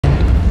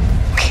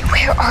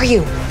Where are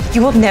you?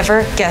 You will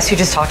never guess who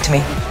just talked to me.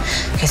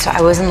 Okay, so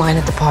I was in line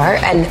at the bar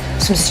and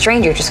some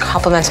stranger just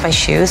compliments my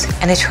shoes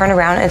and I turn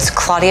around and it's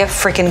Claudia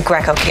freaking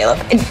Greco,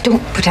 Caleb. And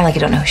don't pretend like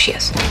you don't know who she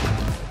is.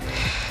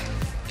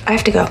 I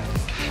have to go.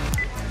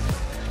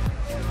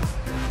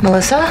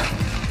 Melissa?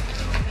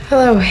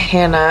 Hello,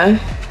 Hannah.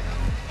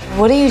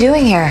 What are you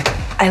doing here?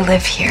 I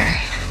live here.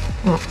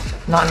 Well,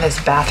 not in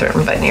this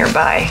bathroom, but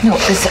nearby. No,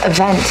 this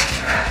event.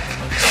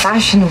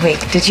 Fashion Week.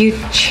 Did you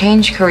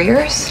change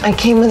careers? I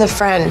came with a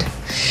friend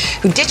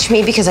who ditched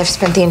me because I've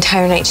spent the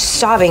entire night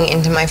sobbing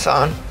into my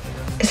phone.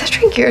 Is that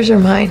drink yours or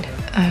mine?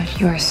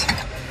 Yours.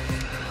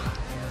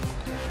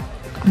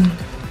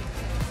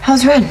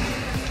 How's Ren?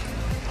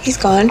 He's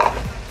gone.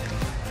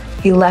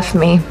 He left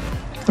me.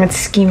 That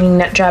scheming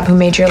nut job who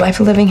made your life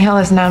a living hell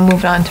has now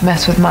moved on to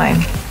mess with mine.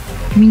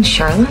 You mean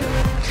Charlotte?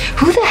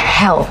 Who the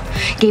hell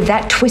gave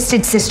that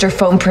twisted sister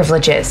phone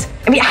privileges?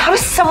 I mean, how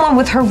does someone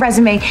with her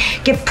resume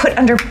get put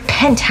under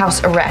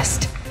penthouse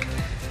arrest?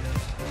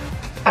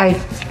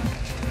 I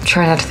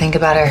try not to think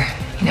about her.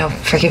 You know,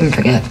 forgive and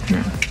forget.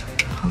 No.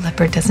 A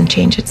leopard doesn't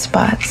change its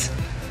spots.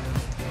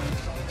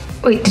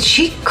 Wait, did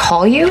she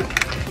call you?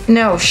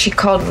 No, she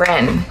called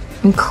Ren.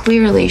 And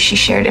clearly she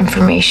shared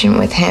information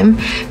with him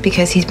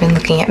because he's been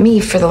looking at me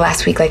for the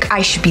last week like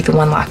I should be the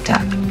one locked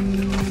up.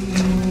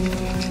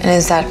 And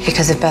is that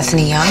because of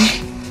Bethany Young?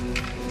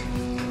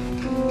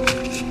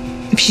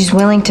 If she's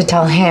willing to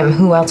tell him,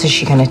 who else is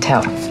she gonna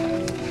tell?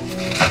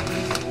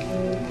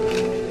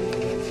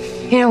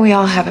 You know, we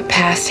all have a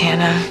past,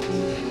 Hannah.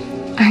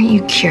 Aren't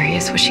you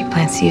curious what she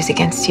plans to use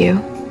against you?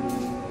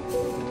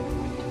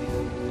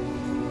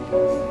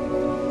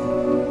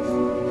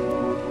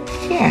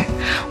 Here,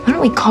 why don't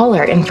we call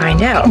her and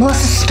find out?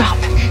 Melissa, stop.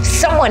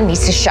 Someone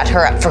needs to shut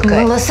her up for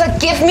good. Melissa,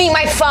 give me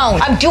my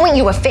phone. I'm doing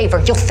you a favor.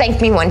 You'll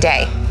thank me one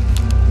day.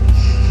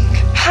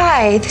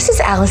 Hi, this is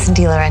Allison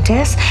De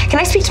Laurentiis. Can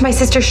I speak to my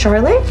sister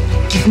Charlotte?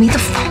 Give me the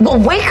phone. Well,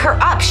 wake her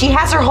up. She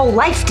has her whole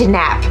life to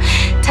nap.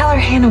 Tell her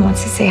Hannah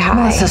wants to say hi.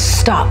 Melissa,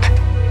 stop.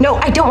 No,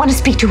 I don't want to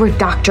speak to her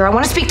doctor. I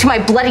want to speak to my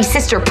bloody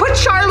sister. Put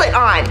Charlotte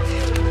on.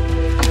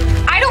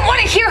 I don't want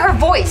to hear her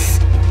voice.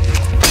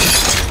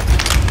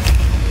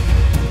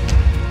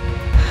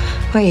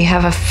 Well, you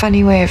have a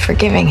funny way of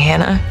forgiving,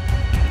 Hannah.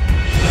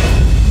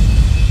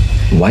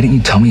 Why didn't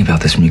you tell me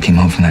about this when you came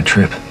home from that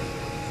trip?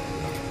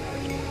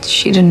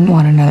 She didn't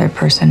want another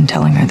person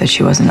telling her that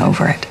she wasn't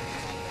over it.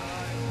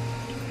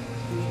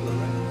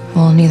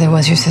 Well, neither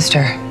was your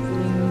sister.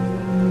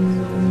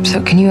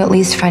 So can you at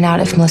least find out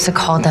if Melissa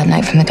called that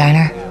night from the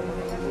diner?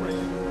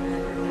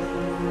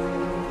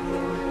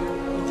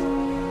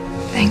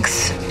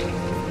 Thanks.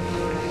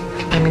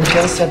 I mean,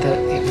 Jill said that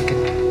we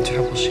could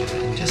troubleshoot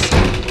and just...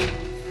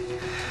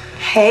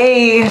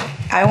 Hey,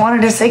 I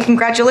wanted to say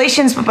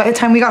congratulations, but by the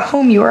time we got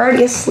home, you were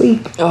already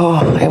asleep.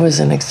 Oh, it was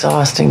an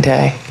exhausting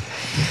day.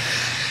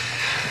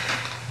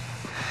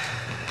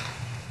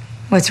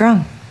 What's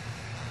wrong?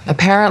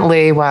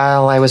 Apparently,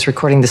 while I was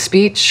recording the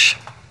speech,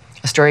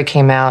 a story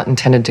came out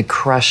intended to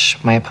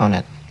crush my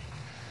opponent.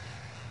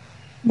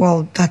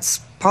 Well, that's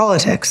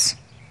politics.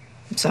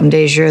 Some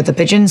days you're the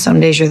pigeon, some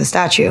days you're the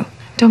statue.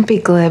 Don't be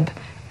glib.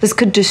 This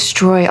could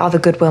destroy all the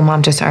goodwill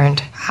Mom just earned.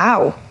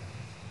 How?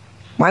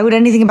 Why would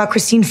anything about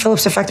Christine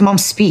Phillips affect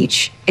Mom's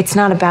speech? It's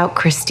not about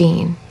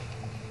Christine.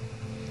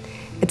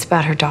 It's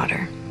about her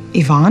daughter.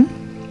 Yvonne?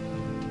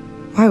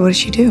 Why? What did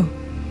she do?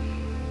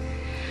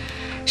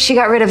 She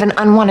got rid of an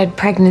unwanted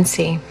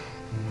pregnancy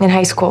in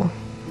high school.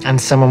 And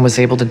someone was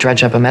able to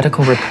dredge up a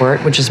medical report,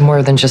 which is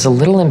more than just a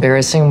little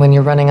embarrassing when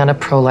you're running on a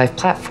pro-life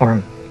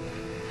platform.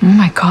 Oh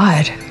my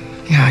God.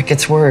 Yeah, it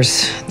gets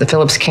worse. The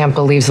Phillips camp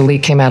believes the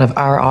leak came out of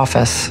our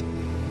office.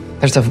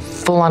 There's a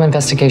full-on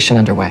investigation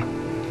underway.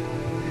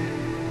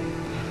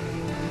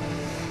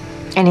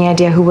 Any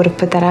idea who would have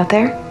put that out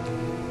there?